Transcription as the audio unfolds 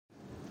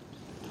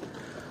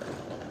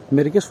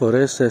Μερικές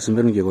φορές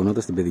συμβαίνουν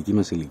γεγονότα στην παιδική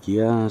μας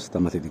ηλικία, στα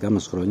μαθητικά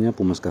μας χρόνια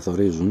που μας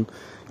καθορίζουν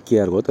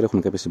και αργότερα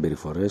έχουμε κάποιες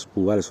συμπεριφορές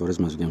που άλλες φορές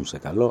μας βγαίνουν σε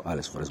καλό,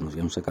 άλλες φορές μας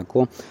βγαίνουν σε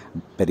κακό,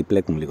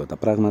 περιπλέκουν λίγο τα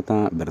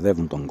πράγματα,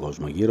 μπερδεύουν τον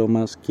κόσμο γύρω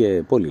μας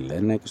και πολλοί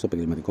λένε και στο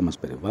επαγγελματικό μας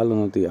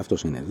περιβάλλον ότι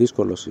αυτός είναι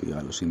δύσκολος ή ο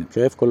άλλος είναι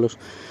πιο εύκολος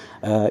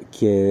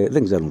και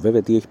δεν ξέρουν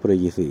βέβαια τι έχει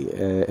προηγηθεί.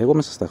 Εγώ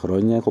μέσα στα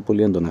χρόνια έχω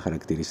πολύ έντονα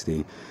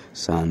χαρακτηριστεί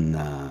σαν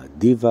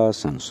diva,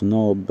 σαν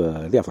snob,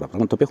 διάφορα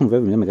πράγματα, τα οποία έχουν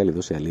βέβαια μια μεγάλη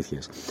δόση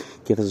αλήθειας.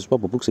 Και θα σας πω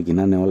από πού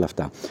ξεκινάνε όλα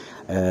αυτά.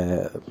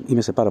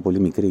 Είμαι σε πάρα πολύ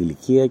μικρή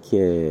ηλικία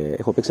και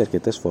έχω παίξει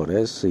αρκετές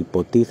φορές,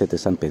 υποτίθεται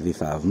σαν παιδί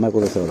θαύμα. Εγώ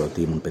δεν θεωρώ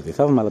ότι ήμουν παιδί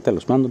θαύμα, αλλά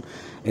τέλος πάντων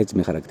έτσι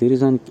με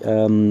χαρακτήριζαν.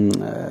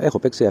 Έχω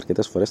παίξει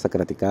αρκετές φορές στα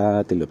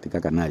κρατικά τηλεοπτικά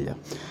κανάλια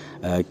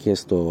και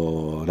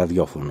στο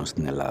ραδιόφωνο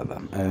στην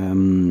Ελλάδα.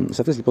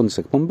 Σε αυτές λοιπόν τις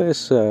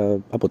εκπομπές,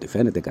 από ό,τι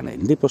φαίνεται, έκανα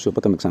εντύπωση,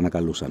 οπότε με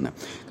ξανακαλούσανε.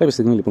 Κάποια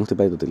στιγμή λοιπόν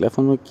χτυπάει το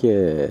τηλέφωνο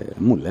και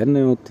μου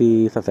λένε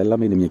ότι θα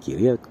θέλαμε, είναι μια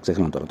κυρία,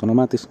 ξεχνάω τώρα το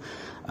όνομά της,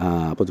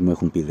 από ό,τι μου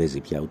έχουν πει δεν ζει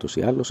πια ούτως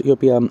ή άλλως, η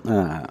οποία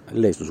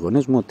λέει στους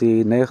γονείς μου ότι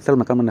ναι,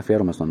 θέλουμε να κάνουμε ένα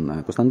αφιέρωμα στον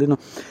Κωνσταντίνο,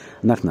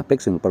 να έρθει να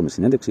παίξει, να πάρουμε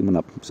συνέντευξη.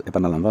 Ήμουν,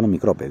 επαναλαμβάνω,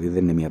 μικρό παιδί,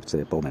 δεν είναι μία από τις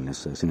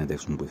επόμενες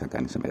συνέντευξεις που είχα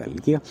κάνει σε μεγάλη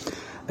ηλικία.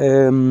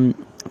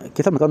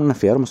 Και θα με κάνουν ένα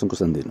αφιέρωμα στον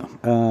Κωνσταντίνο.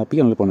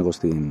 Πήγαινα λοιπόν εγώ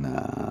στην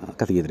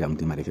καθηγήτριά μου,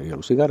 τη Μαρία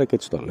Χαιρογιώργου Σιγάρα, και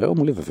έτσι το λέω.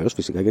 Μου λέει βεβαίως,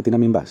 φυσικά, γιατί να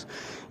μην πας.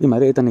 Η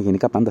Μαρία ήταν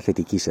γενικά πάντα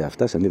θετική σε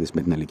αυτά, σε αντίθεση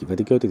με την άλλη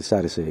κυβερνητική, ότι της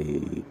άρεσε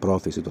η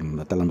πρόθεση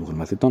των ταλαντούχων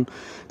μαθητών,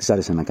 της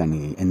άρεσε να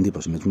κάνει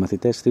εντύπωση με τους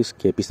μαθητές της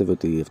και πίστευε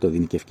ότι αυτό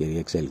δίνει και ευκαιρία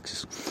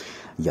εξέλιξης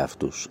για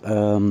αυτούς.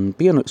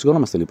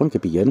 Σηκωνόμαστε λοιπόν και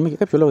πηγαίνουμε. Για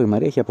κάποιο λόγο η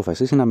Μαρία έχει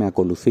αποφασίσει να με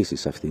ακολουθήσει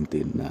σε αυτήν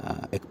την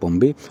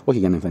εκπομπή, όχι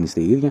για να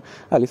εμφανιστεί η ίδια,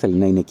 αλλά ήθελε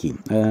να είναι εκεί.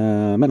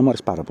 Εμένα μου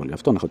άρεσε πάρα πολύ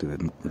αυτό, να έχω τη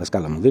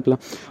δασκάλα μου δίπλα.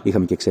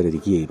 Είχαμε και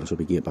εξαιρετική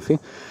προσωπική επαφή.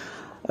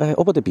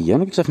 Οπότε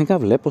πηγαίνω και ξαφνικά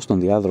βλέπω στον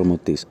διάδρομο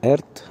της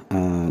ΕΡΤ,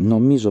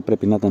 νομίζω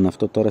πρέπει να ήταν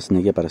αυτό τώρα στην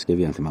Αγία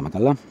Παρασκευή, αν θυμάμαι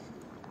καλά.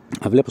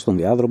 Βλέπω στον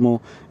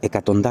διάδρομο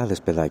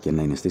εκατοντάδες παιδάκια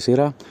να είναι στη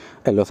σειρά.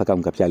 Λέω θα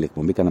κάνουν κάποια άλλη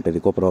εκπομπή, κάνα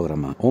παιδικό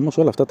πρόγραμμα. Όμως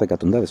όλα αυτά τα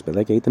εκατοντάδες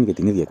παιδάκια ήταν για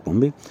την ίδια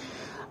εκπομπή.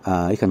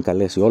 Είχαν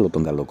καλέσει όλο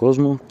τον καλό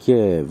κόσμο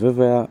και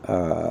βέβαια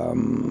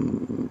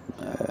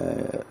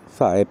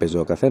θα έπαιζε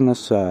ο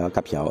καθένας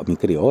κάποια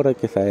μικρή ώρα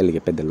και θα έλεγε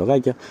 5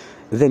 λογάκια.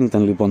 Δεν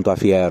ήταν λοιπόν το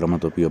αφιέρωμα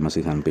το οποίο μας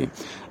είχαν πει.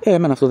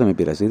 Εμένα αυτό δεν με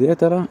πειράζει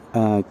ιδιαίτερα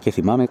και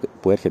θυμάμαι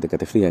που έρχεται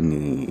κατευθείαν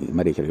η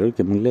Μαρία Χαιρογιώργου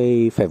και μου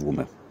λέει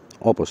φεύγουμε.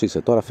 Όπως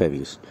είσαι τώρα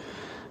φεύγεις.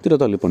 Τη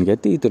ρωτάω λοιπόν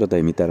γιατί, τη ρωτάει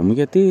η μητέρα μου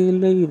γιατί,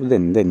 λέει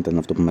δεν ήταν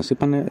αυτό που μας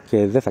είπανε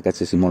και δεν θα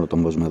κάτσεις με όλο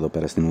τον κόσμο εδώ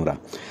πέρα στην ουρά.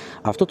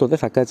 Αυτό το δεν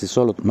θα κάτσεις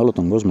με όλο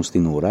τον κόσμο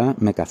στην ουρά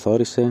με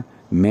καθόρισε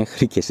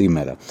μέχρι και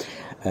σήμερα.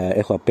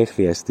 Έχω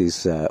απέχθεια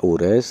στις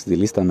ουρές, στη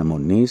λίστα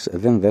αναμονής,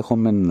 δεν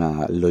δέχομαι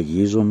να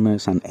λογίζομαι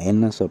σαν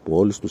ένας από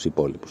όλους τους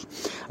υπόλοιπους.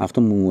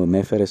 Αυτό μου με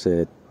έφερε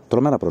σε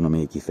τρομερά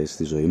προνομιακή θέση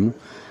στη ζωή μου.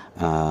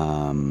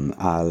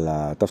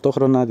 Αλλά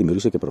ταυτόχρονα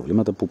δημιουργήσε και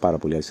προβλήματα που πάρα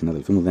πολλοί άλλοι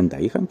συναδελφοί μου δεν τα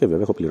είχαν και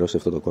βέβαια έχω πληρώσει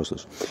αυτό το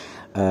κόστος.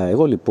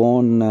 Εγώ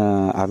λοιπόν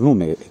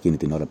αρνούμαι εκείνη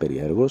την ώρα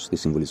περιέργως τη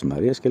Συμβουλή της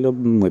Μαρίας και λέω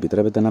μου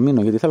επιτρέπετε να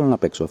μείνω γιατί θέλω να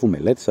παίξω. Αφού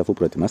μελέτησα, αφού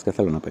προετοιμάστηκα,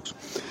 θέλω να παίξω.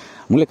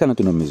 Μου λέει κάνω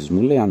τι νομίζεις,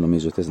 μου λέει αν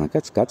νομίζω θες να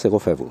κάτσεις, κάτσε, εγώ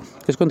φεύγω.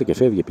 Και σηκώνεται και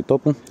φεύγει επί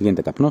τόπου,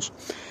 γίνεται καπνός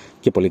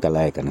και πολύ καλά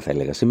έκανε θα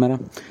έλεγα σήμερα.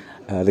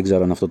 Δεν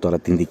ξέρω αν αυτό τώρα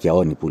την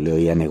δικαιώνει που λέω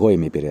ή αν εγώ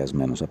είμαι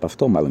επηρεασμένος από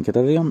αυτό, μάλλον και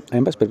τα δύο.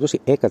 Εν πάση περιπτώσει,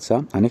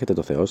 έκατσα, αν έχετε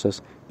το Θεό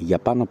σας, για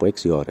πάνω από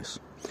 6 ώρες.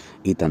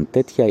 Ήταν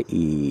τέτοια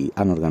η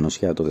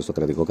ανοργανωσιά τότε στο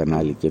κρατικό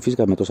κανάλι και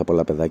φυσικά με τόσα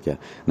πολλά παιδάκια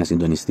να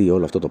συντονιστεί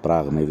όλο αυτό το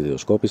πράγμα, η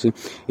βιντεοσκόπηση.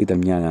 Ήταν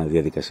μια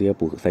διαδικασία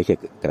που θα είχε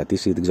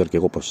κρατήσει δεν ξέρω και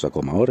εγώ πόσες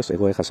ακόμα ώρες.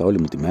 Εγώ έχασα όλη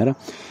μου τη μέρα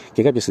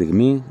και κάποια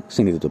στιγμή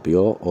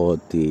συνειδητοποιώ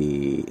ότι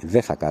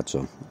δεν θα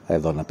κάτσω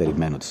εδώ να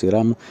περιμένω τη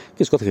σειρά μου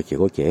και σκόθηκα και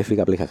εγώ και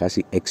έφυγα. Απλά είχα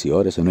χάσει 6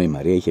 ώρες ενώ η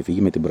Μαρία είχε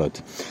φύγει με την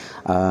πρώτη.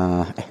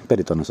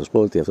 Περιττό να σας πω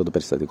ότι αυτό το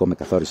περιστατικό με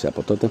καθόρισε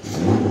από τότε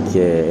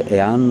και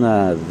εάν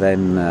δεν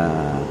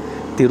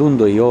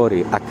τηρούνται οι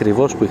όροι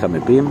ακριβώς που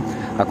είχαμε πει,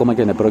 ακόμα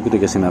και αν πρόκειται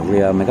για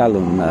συναυλία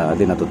μεγάλων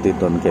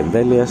δυνατοτήτων και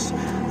εμβέλειας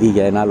ή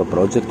για ένα άλλο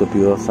project το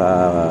οποίο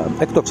θα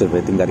εκτόξευε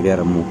την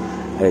καριέρα μου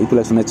ή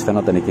τουλάχιστον έτσι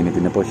φαινόταν εκείνη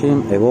την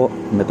εποχή, εγώ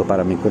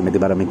με την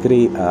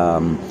παραμικρή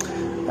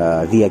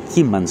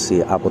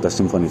διακύμανση από τα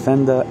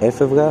συμφωνηθέντα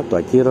έφευγα, το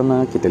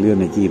ακύρωνα και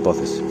τελείωνε εκεί η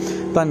υπόθεση.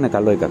 Το αν είναι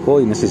καλό ή κακό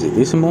είναι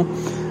συζητήσιμο.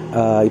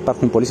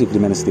 Υπάρχουν πολύ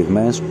συγκεκριμένες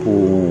στιγμές που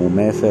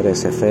με έφερε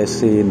σε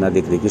θέση να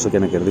διεκδικήσω και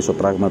να κερδίσω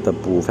πράγματα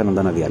που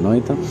φαίνονταν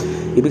αδιανόητα.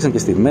 Υπήρξαν και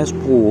στιγμές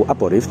που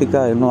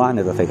απορρίφθηκα ενώ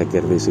άνετα θα είχα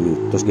κερδίσει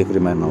το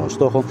συγκεκριμένο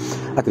στόχο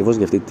ακριβώς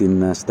για αυτή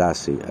την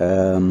στάση.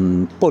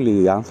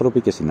 Πολλοί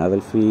άνθρωποι και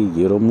συνάδελφοι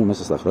γύρω μου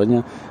μέσα στα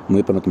χρόνια μου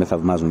είπαν ότι με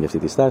θαυμάζουν για αυτή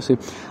τη στάση.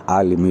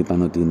 Άλλοι μου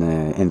είπαν ότι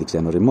είναι ένδειξη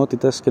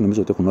ανοριμότητας και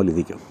νομίζω ότι έχουν όλοι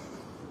δίκιο.